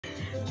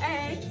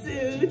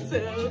A2.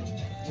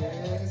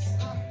 Yes.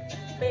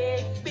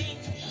 Big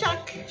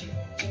shock.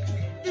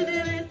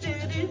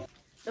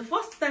 The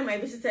first time I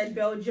visited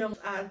Belgium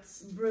at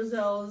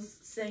Brussels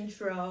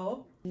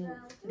Central,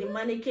 the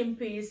mannequin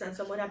piece and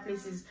some other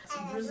places,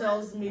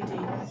 Brussels Midi,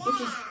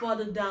 which is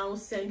further down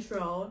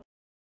Central.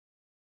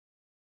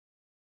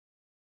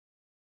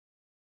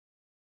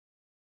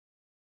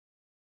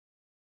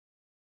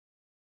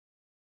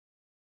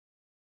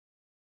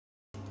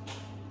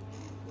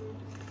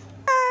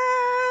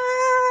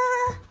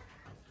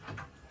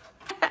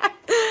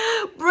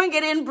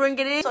 Bring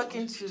it in.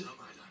 Talking to.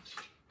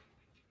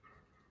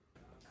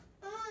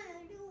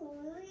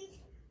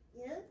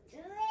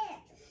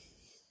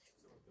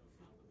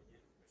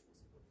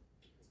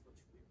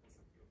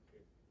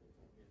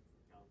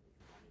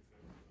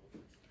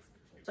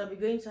 So I'll be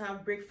going to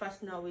have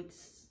breakfast now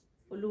with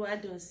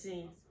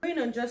Oluwadunsin. Going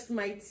on just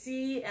my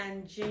tea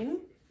and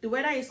gin. The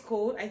weather is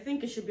cold. I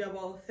think it should be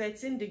about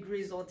 13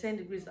 degrees or 10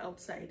 degrees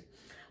outside.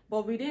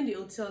 But within the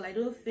hotel, I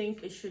don't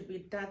think it should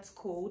be that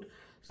cold.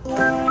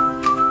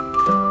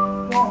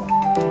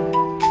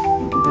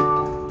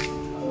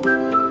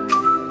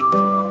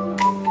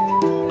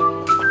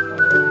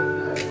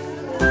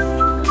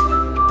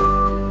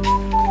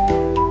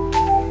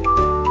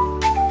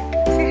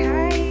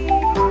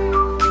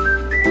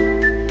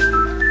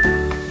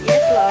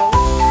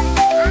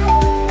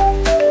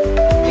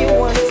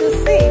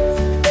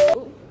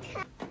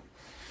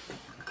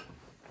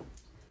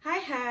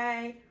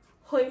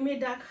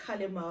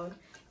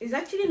 It's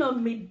actually not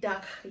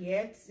mid-dark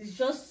yet, it's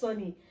just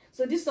sunny,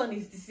 so this sun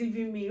is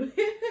deceiving me.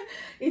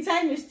 The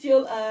time is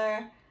still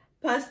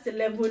past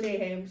 11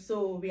 a.m.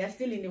 so we are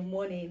still in the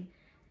morning.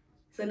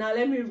 So now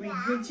let me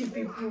greet you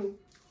people.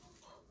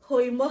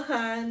 Hoi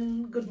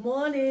Mohan, good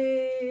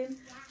morning.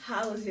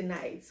 How's your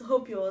night?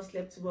 Hope you all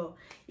slept well.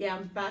 Yeah,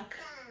 I'm back.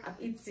 I've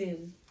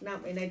eaten, now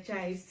I'm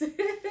energized.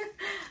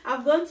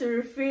 I've gone to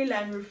refill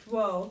and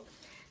refuel.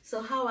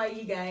 So how are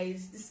you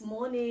guys this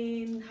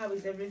morning? How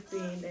is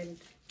everything and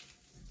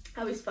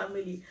how is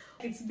family?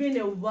 It's been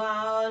a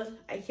while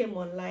I came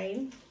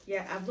online.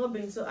 Yeah, I've not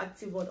been so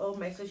active on all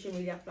my social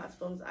media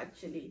platforms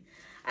actually.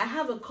 I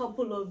have a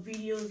couple of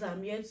videos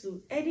I'm here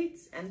to edit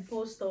and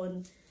post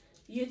on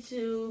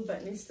YouTube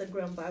and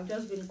Instagram, but I've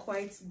just been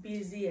quite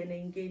busy and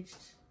engaged.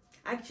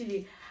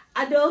 Actually,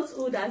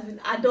 adulthood has been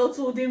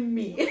adulthooding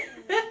me.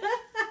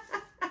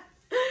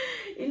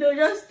 You know,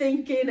 just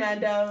thinking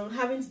and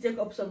having to take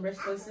up some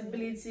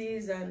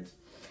responsibilities, and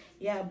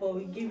yeah, but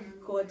we give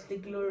God the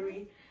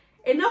glory.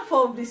 Enough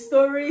of the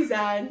stories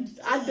and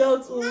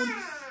adulthood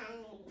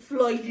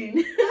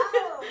flogging.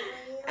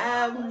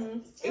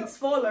 It's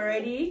fall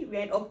already.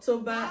 We're in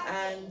October,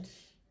 and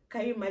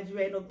can you imagine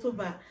we're in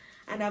October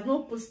and I've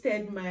not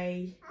posted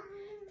my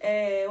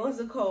what's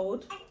it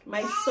called,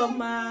 my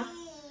summer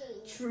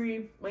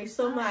trip, my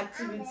summer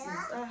activities.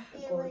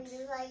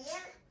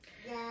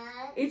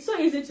 God. It's so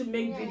easy to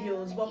make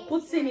videos, but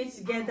putting it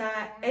together,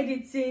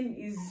 editing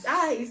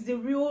is the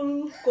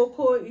real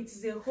cocoa.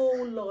 It's a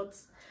whole lot.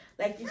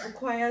 Like, it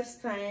requires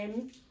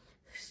time,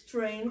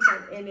 strength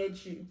and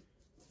energy.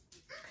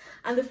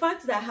 And the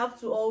fact that I have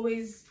to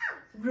always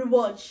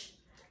rewatch,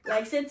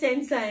 like say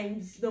 10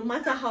 times, no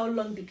matter how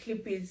long the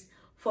clip is,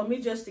 for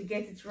me just to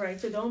get it right,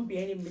 so don't be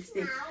any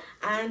mistake.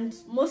 And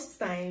most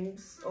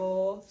times,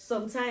 or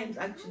sometimes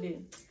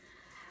actually,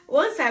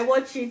 once I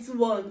watch it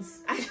once,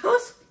 I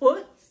just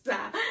want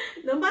that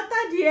no matter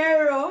the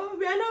error,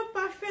 we are not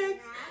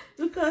perfect,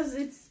 because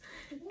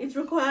it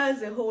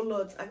requires a whole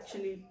lot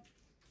actually.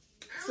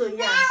 So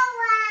yeah,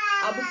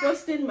 I'll be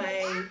posting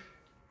my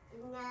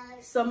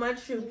summer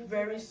trip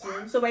very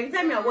soon. So by the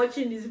time you're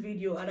watching this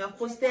video, and I've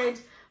posted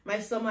my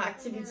summer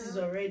activities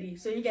already,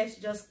 so you guys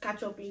should just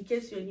catch up in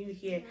case you're new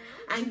here.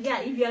 And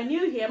yeah, if you're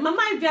new here,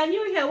 Mama, if you're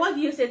new here, what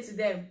do you say to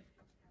them?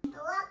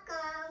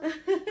 Welcome.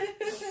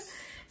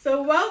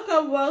 So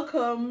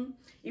welcome.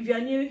 If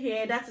you're new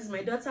here, that is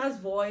my daughter's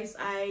voice.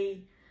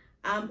 I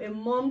am a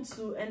mom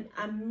to an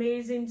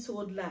amazing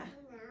toddler.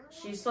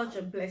 She's such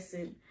a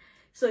blessing.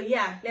 So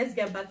yeah, let's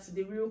get back to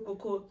the real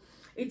cocoa.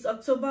 It's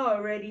October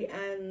already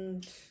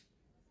and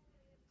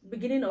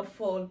beginning of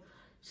fall.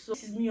 So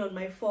this is me on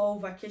my fall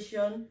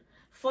vacation.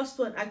 First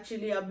one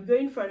actually, I'll be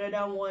going for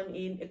another one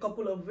in a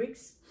couple of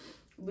weeks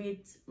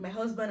with my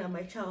husband and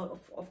my child,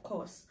 of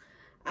course.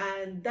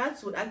 And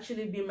that would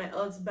actually be my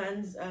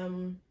husband's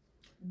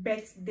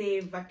birthday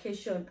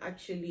vacation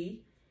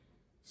actually.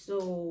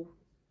 So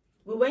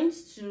we went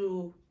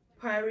to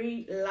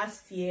Paris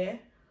last year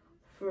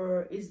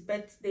for his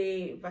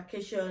birthday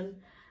vacation,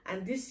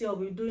 and this year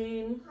we're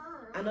doing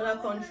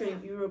another country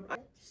in Europe,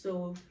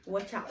 so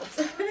watch out.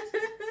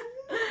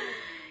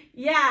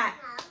 Yeah,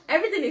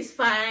 everything is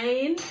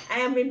fine.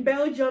 I am in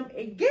Belgium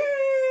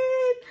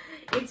again.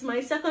 It's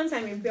my second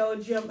time in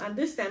Belgium, and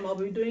this time I'll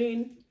be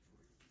doing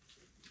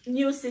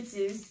new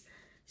cities.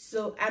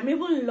 So I'm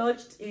even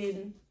lodged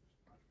in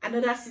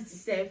another city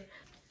safe.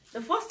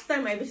 The first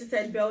time I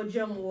visited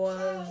Belgium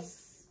was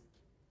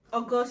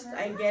August,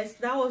 I guess.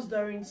 That was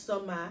during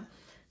summer.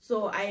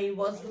 So I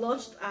was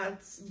lodged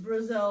at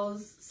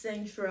Brussels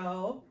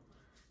Central,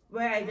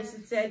 where I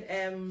visited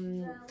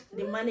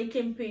the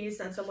mannequin piece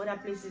and some other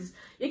places.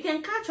 You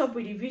can catch up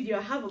with the video.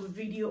 I have a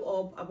video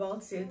up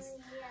about it,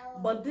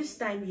 but this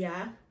time,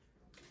 yeah,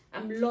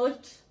 I'm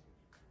lodged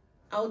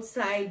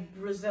outside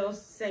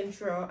Brussels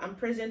Central. I'm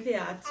presently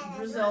at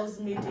Brussels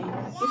Midi,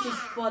 which is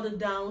further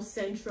down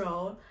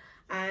Central,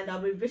 and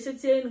I'll be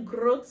visiting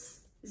Grots.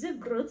 Is it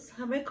Grots?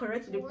 Am I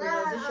correct with the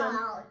pronunciation?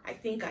 I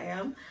think I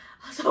am.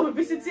 So I'll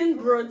be visiting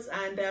Grots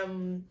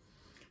and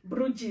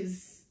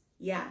Bruges.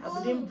 Yeah,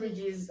 I'll be doing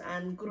Bruges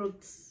and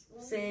Grots,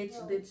 say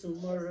today,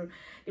 tomorrow,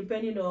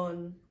 depending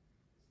on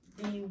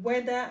the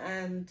weather,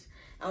 and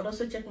I'll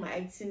also check my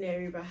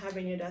itinerary if I have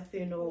any other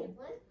thing or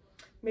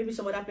maybe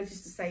some other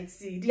places to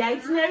sightsee. The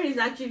itinerary is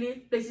actually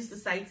places to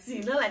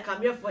sightsee, not like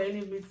I'm here for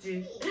any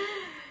meeting.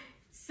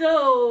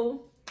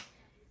 So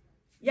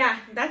yeah,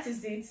 that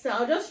is it. So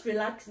I'll just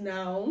relax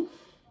now,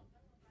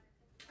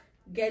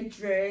 get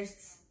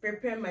dressed,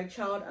 prepare my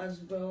child as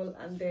well,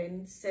 and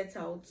then set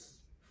out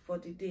for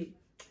the day.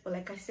 But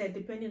like I said,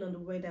 depending on the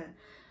weather,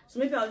 so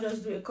maybe I'll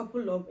just do a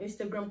couple of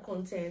Instagram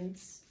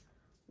contents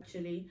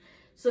actually.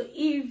 So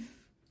if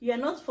you are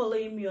not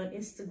following me on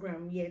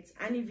Instagram yet,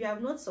 and if you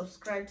have not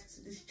subscribed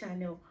to this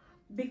channel,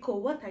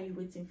 Biko, what are you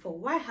waiting for?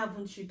 Why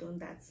haven't you done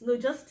that? No,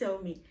 just tell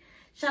me.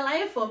 Shall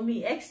I for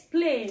me?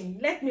 Explain.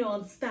 Let me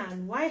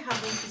understand. Why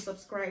haven't you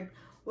subscribed?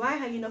 Why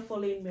are you not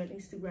following me on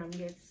Instagram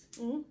yet?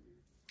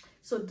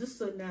 So do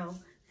so now.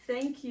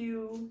 Thank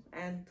you,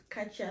 and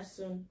catch you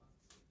soon.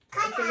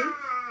 Okay?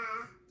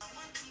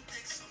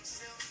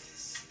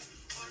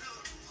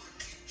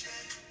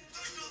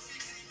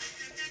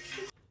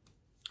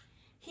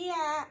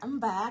 Yeah, I'm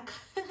back.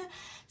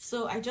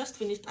 So I just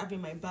finished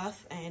having my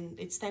bath and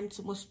it's time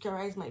to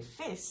moisturize my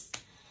face.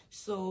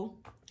 So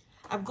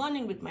I've gone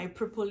in with my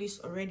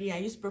propolis already. I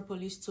used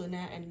propolis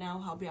toner, and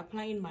now I'll be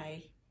applying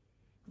my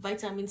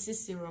vitamin C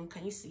serum.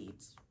 Can you see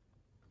it?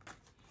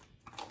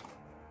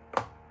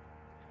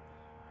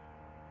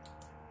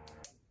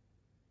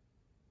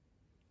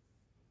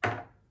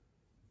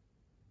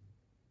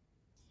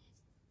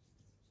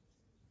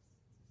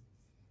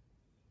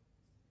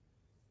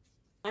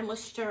 My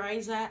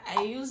moisturizer,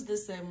 I use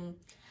this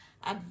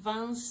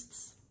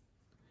advanced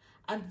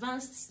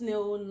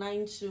snail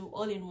 92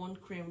 all-in-one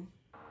cream.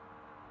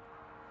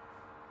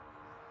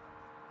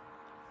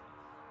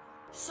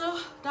 So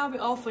that'll be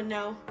all for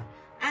now,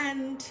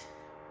 and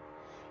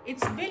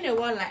it's been a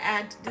while I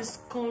had this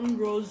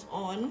cornrows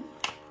on.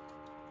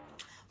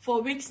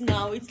 For weeks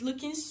now, it's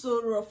looking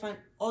so rough and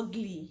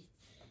ugly,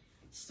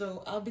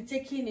 so I'll be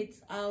taking it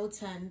out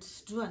and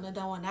do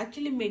another one. I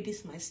actually made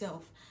this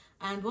myself,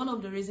 and one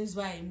of the reasons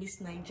why I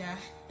miss Nigeria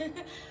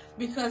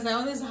because I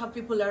always have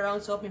people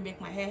around to help me make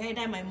my hair,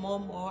 either my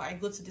mom or I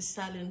go to the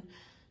salon.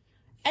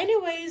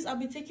 Anyways, I'll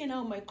be taking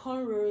out my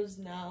cornrows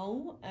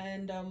now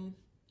and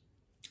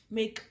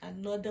make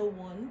another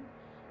one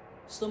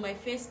so my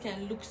face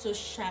can look so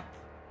sharp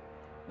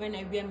when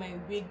I wear my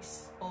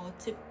wigs or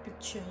take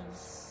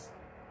pictures.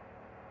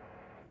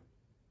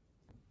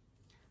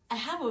 I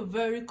have a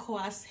very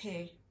coarse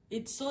hair.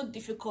 It's so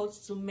difficult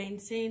to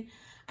maintain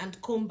and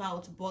comb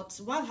out, but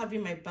while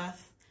having my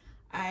bath,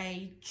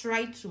 I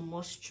try to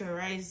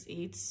moisturize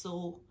it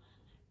so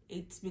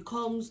it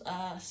becomes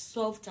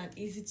soft and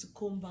easy to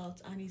comb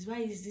out. And it's why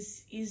is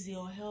this easy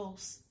or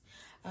else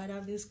and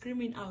I've been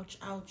screaming ouch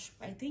ouch.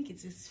 I think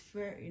it is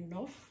fair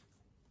enough.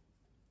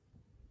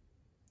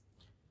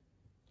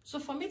 So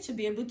for me to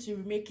be able to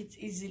make it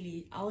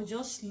easily, I'll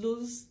just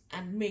lose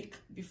and make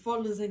before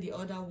losing the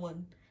other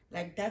one,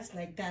 like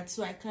that,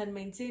 so I can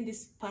maintain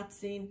this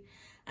pattern,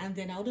 and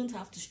then I wouldn't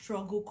have to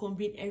struggle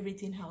combing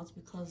everything out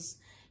because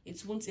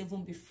it won't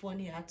even be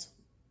funny at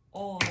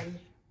all.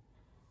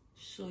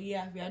 So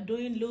yeah, we are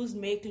doing lose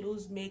make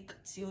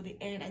till the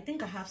end. I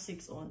think I have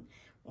 6 on.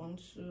 1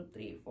 2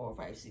 3 4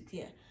 5 6.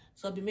 Yeah,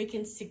 so I'll be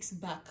making 6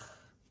 back,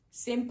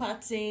 same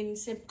pattern,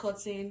 same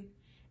cutting,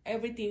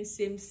 everything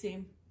same.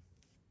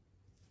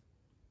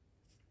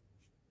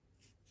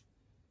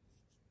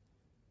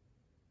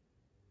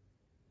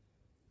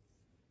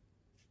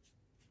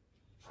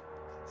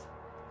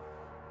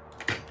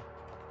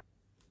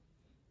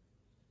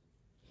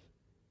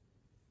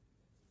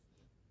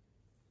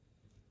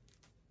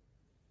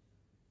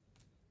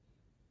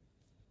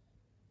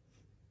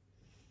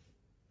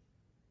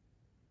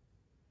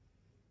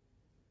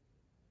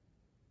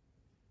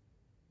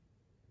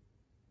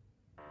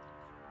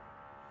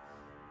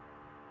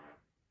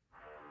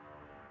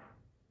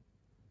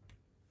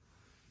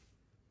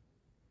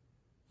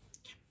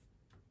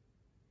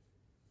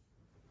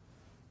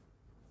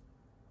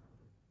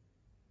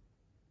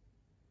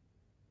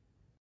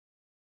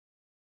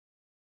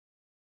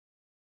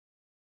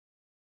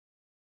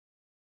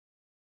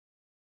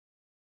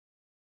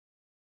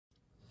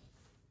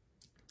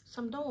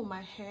 So I'm done with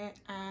my hair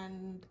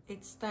and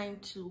it's time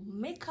to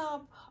make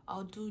up.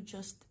 I'll do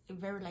just a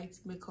very light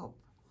makeup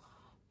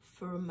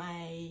for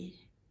my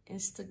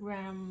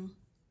Instagram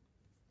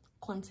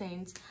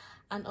content,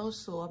 and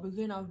also I'll be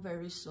going out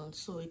very soon,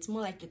 so it's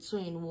more like a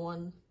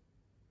 2-in-1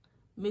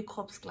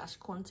 makeup /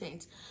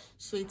 content.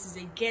 So it is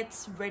a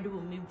get ready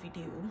with me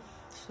video.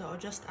 So I'll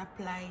just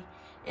apply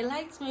a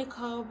light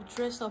makeup,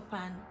 dress up,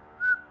 and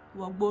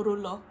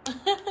waborolo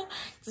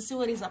to see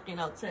what is happening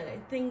outside. I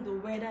think the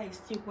weather is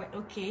still quite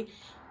okay,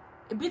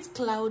 a bit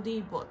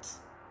cloudy, but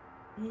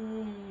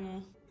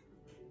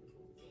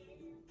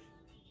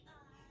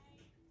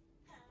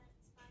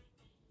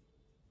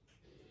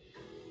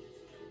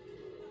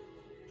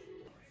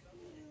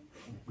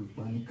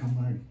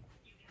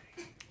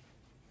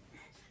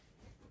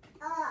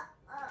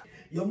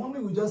your mommy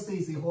will just say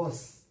it's a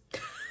horse.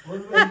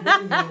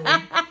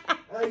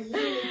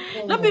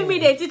 Not be me,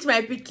 they teach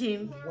my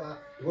picking.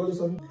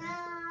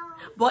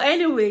 But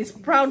anyways,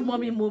 proud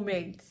mommy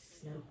moments.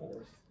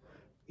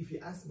 If you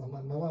ask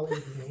mama, mama will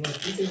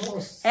it's a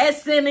horse. Hey,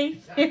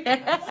 Cindy.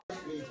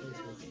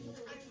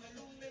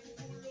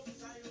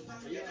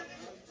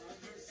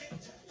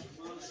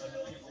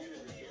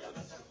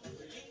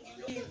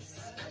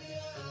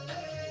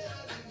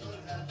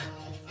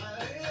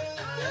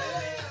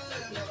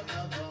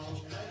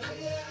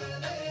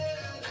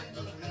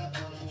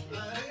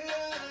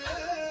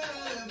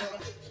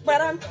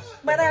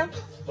 Badam.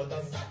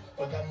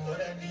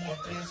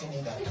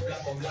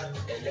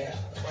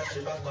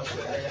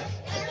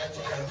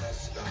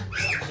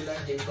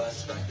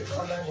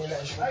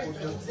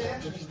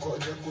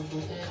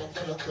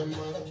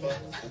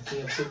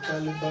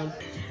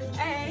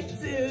 Hey,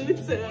 two.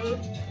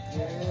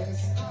 Yes.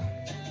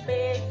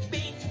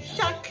 Big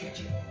shock.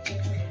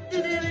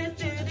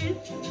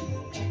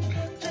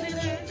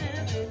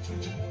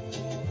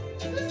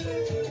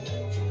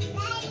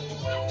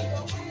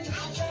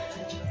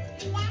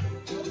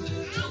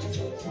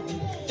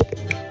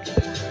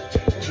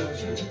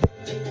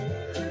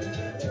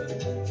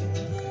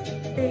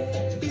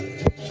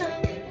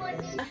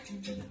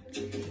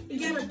 You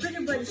got a pretty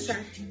body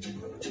shot.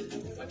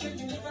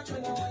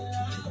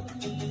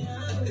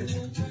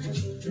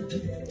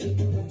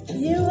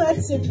 You are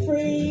too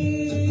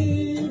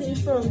pretty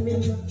for me.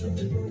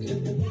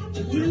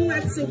 You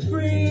are too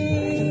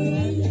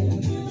pretty.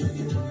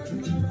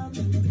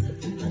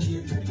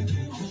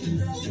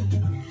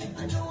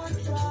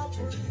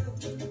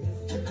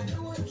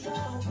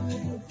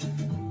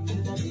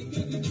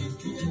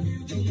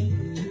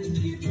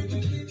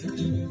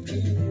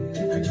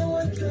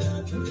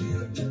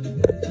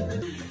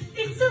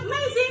 It's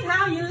amazing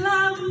how you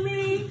love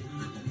me.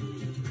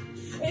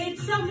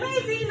 It's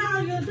amazing how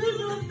you do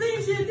the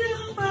things you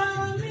do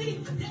for me.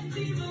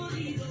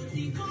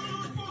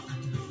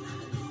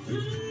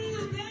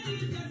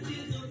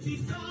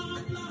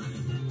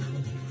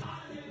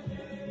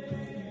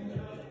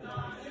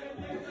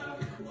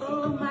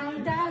 Oh my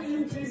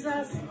darling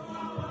Jesus,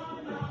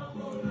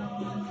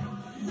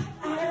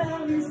 I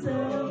love you so.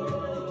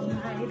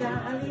 My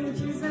darling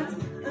Jesus,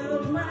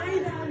 oh my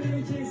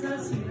darling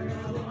Jesus,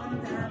 you're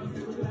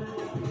wonderful.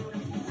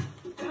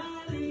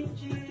 Darling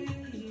Jesus,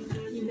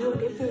 you know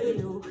the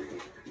fellow.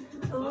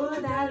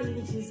 Oh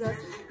darling Jesus,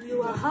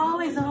 you are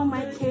always on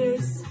my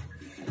case.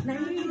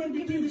 Now you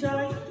give me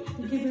joy,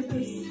 you give me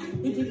peace,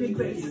 you give me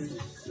grace.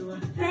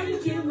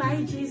 Thank you,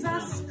 my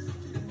Jesus.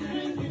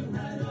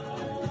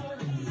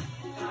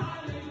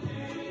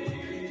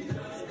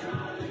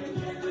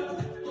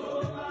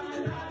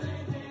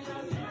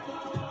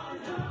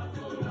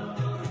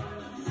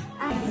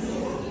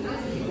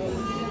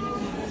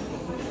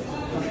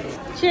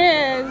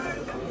 Cheers.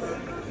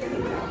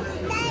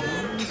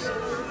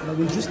 Now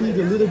we just need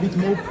a little bit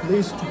more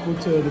place to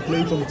put the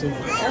plate on the table.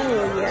 Oh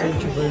yeah.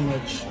 Thank you very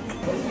much.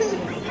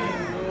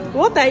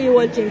 What are you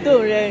watching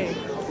too, Ray?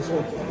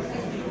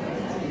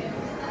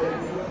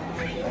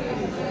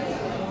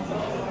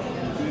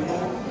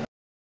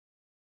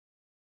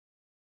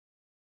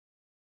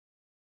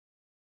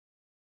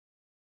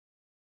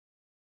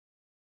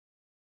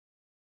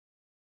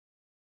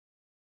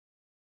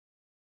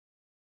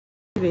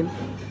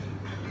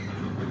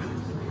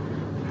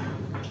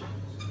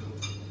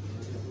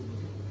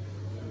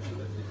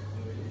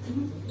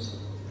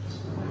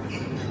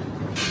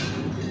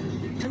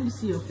 Let me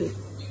see your face.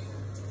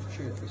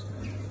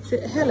 Say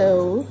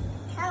hello.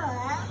 Hello.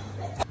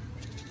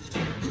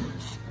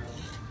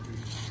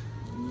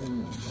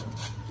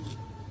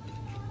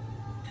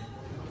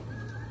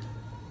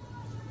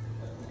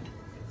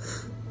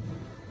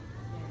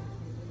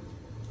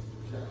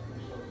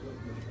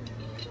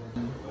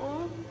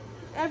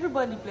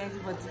 Everybody plays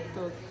for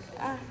TikTok.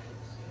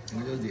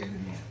 Just the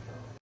envy.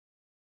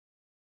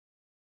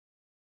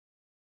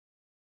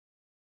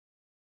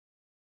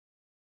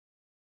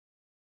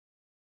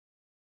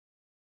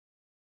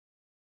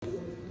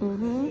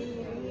 Mm-hmm.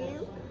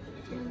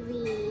 2,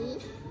 3,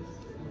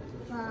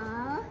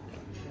 4,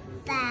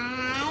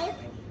 5,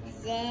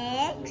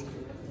 6,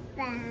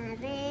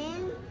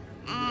 7,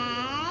 8,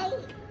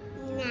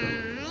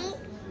 9,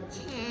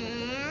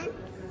 10,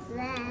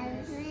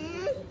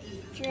 11,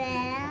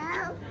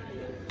 12,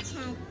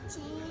 13,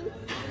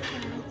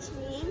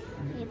 14,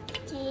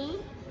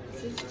 15,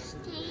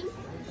 16,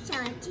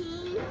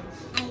 17,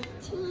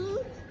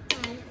 18,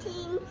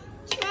 19,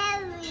 20.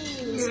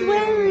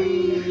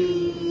 Sweary.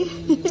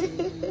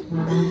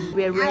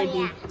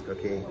 ready.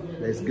 Okay,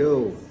 let's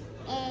go.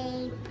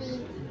 A, B,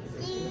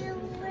 C,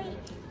 D,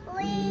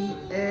 E,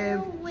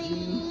 F,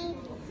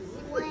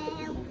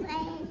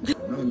 G.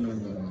 No.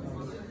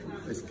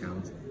 Let's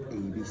count. A,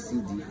 B,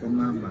 C, D for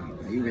Mama.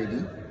 Are you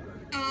ready?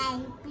 A,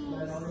 B,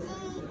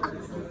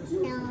 C,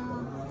 no.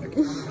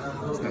 Okay,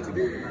 start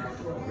again.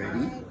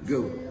 Ready? Go.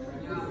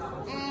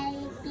 A,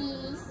 B,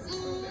 C,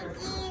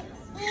 D,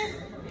 E,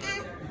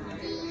 F,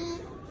 G,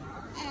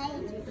 H, I,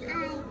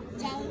 J,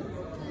 K,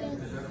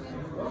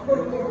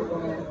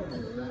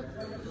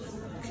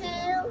 Q,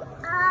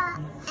 R,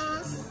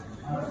 S,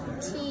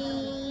 T,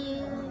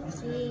 U,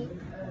 V,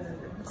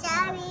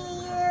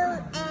 W,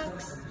 X,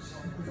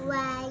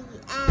 Y,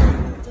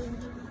 and Z.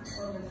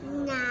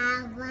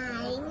 Now I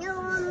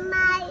know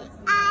my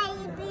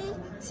ID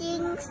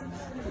things.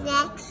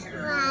 Next I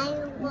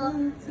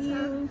want to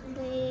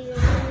be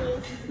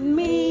with Me.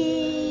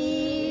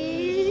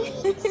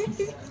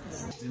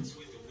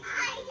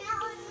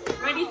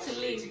 Ready to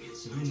leave.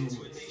 To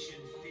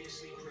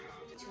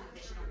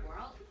envision a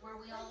world where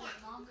we all live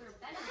longer,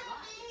 better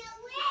lives.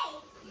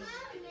 The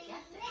only way to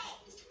get there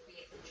is to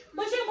create the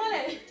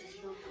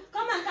true.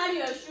 Come and carry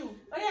your shoe.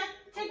 Oh yeah,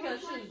 take your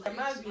shoes. I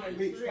might be a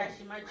bit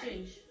she might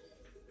change.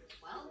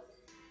 Well,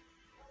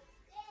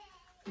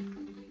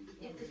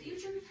 if the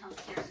future of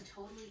healthcare is a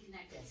totally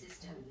connected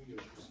system,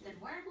 then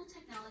wearable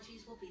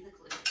technologies will be the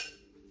glue.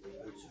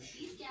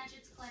 These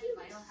gadgets collect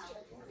vital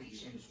health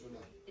information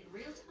in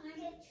real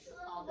time,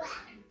 all the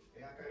time,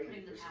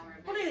 putting the power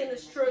of Put it in the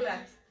stroller.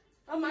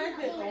 Oh my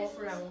God, of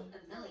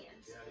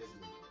millions.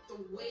 The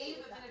wave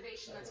of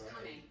innovation that's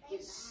coming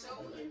is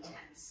so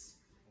intense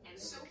and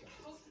so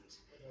potent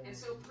and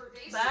so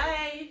pervasive.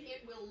 Bye.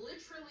 It will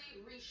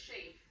literally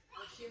reshape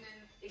our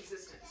human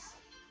existence.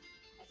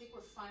 I think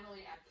we're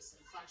finally at this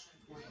inflection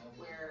point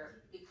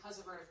where, because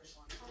of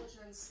artificial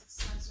intelligence,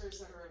 sensors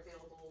that are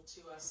available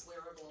to us,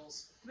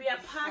 wearables, We are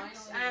packed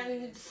finally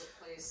and into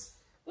a place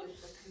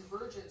with the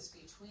convergence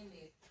between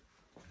these.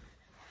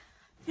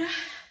 yeah,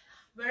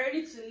 we're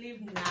ready to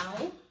leave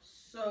now.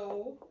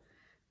 So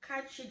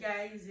catch you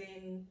guys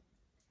in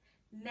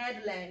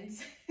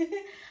Netherlands.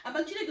 I'm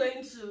actually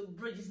going to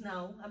Bridges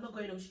now. I'm not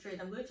going home straight.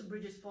 I'm going to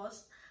Bridges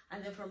first,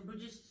 and then from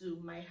Bridges to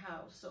my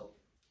house. So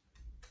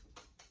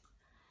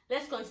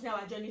let's continue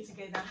our journey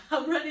together.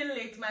 I'm running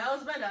late. My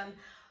husband and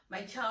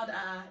my child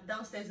are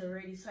downstairs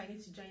already, so I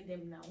need to join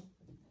them now.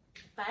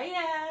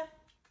 Bye.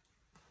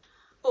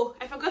 Oh,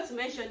 I forgot to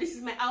mention, this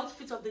is my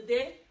outfit of the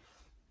day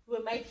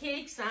with my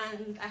cakes,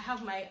 and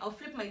I'll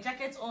flip my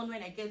jacket on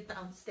when I get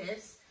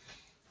downstairs.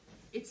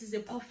 It is a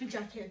puffy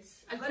jacket.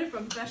 I got it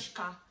from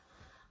Bershka.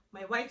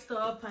 My white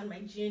top and my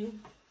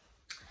jean.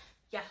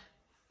 Yeah.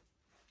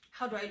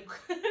 How do I look?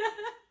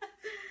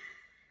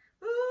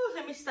 Ooh,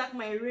 let me stack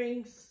my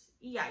rings.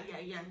 Yeah,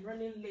 I'm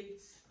running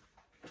late.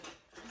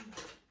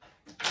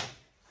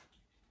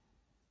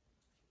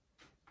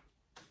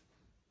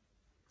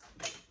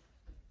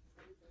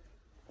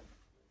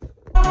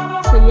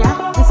 So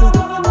yeah, this is the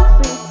full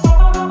fit.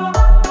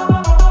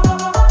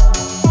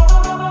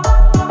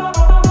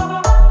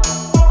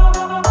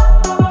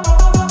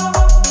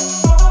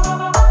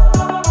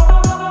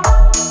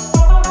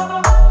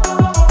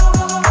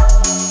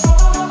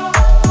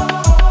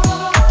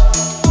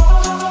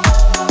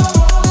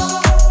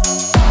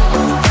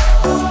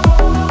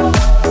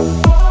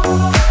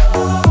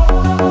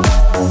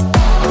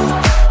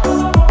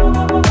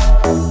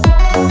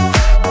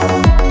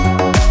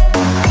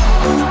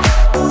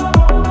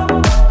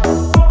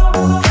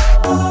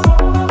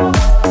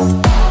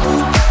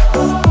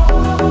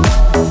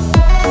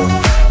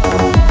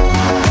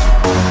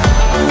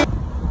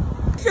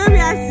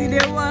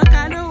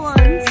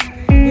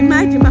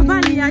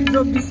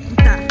 This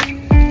scooter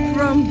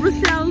from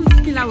Brussels,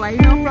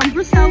 from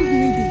Brussels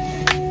Midi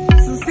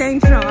to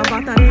Central,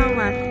 about an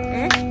hour.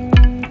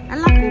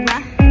 Alakoba.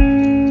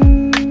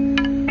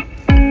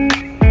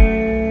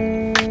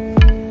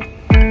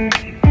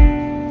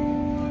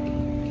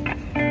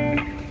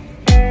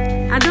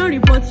 I don't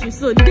report you,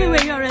 so the day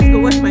when your rest go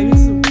watch my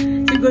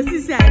YouTube, you go see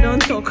say I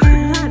don't talk.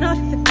 I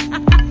don't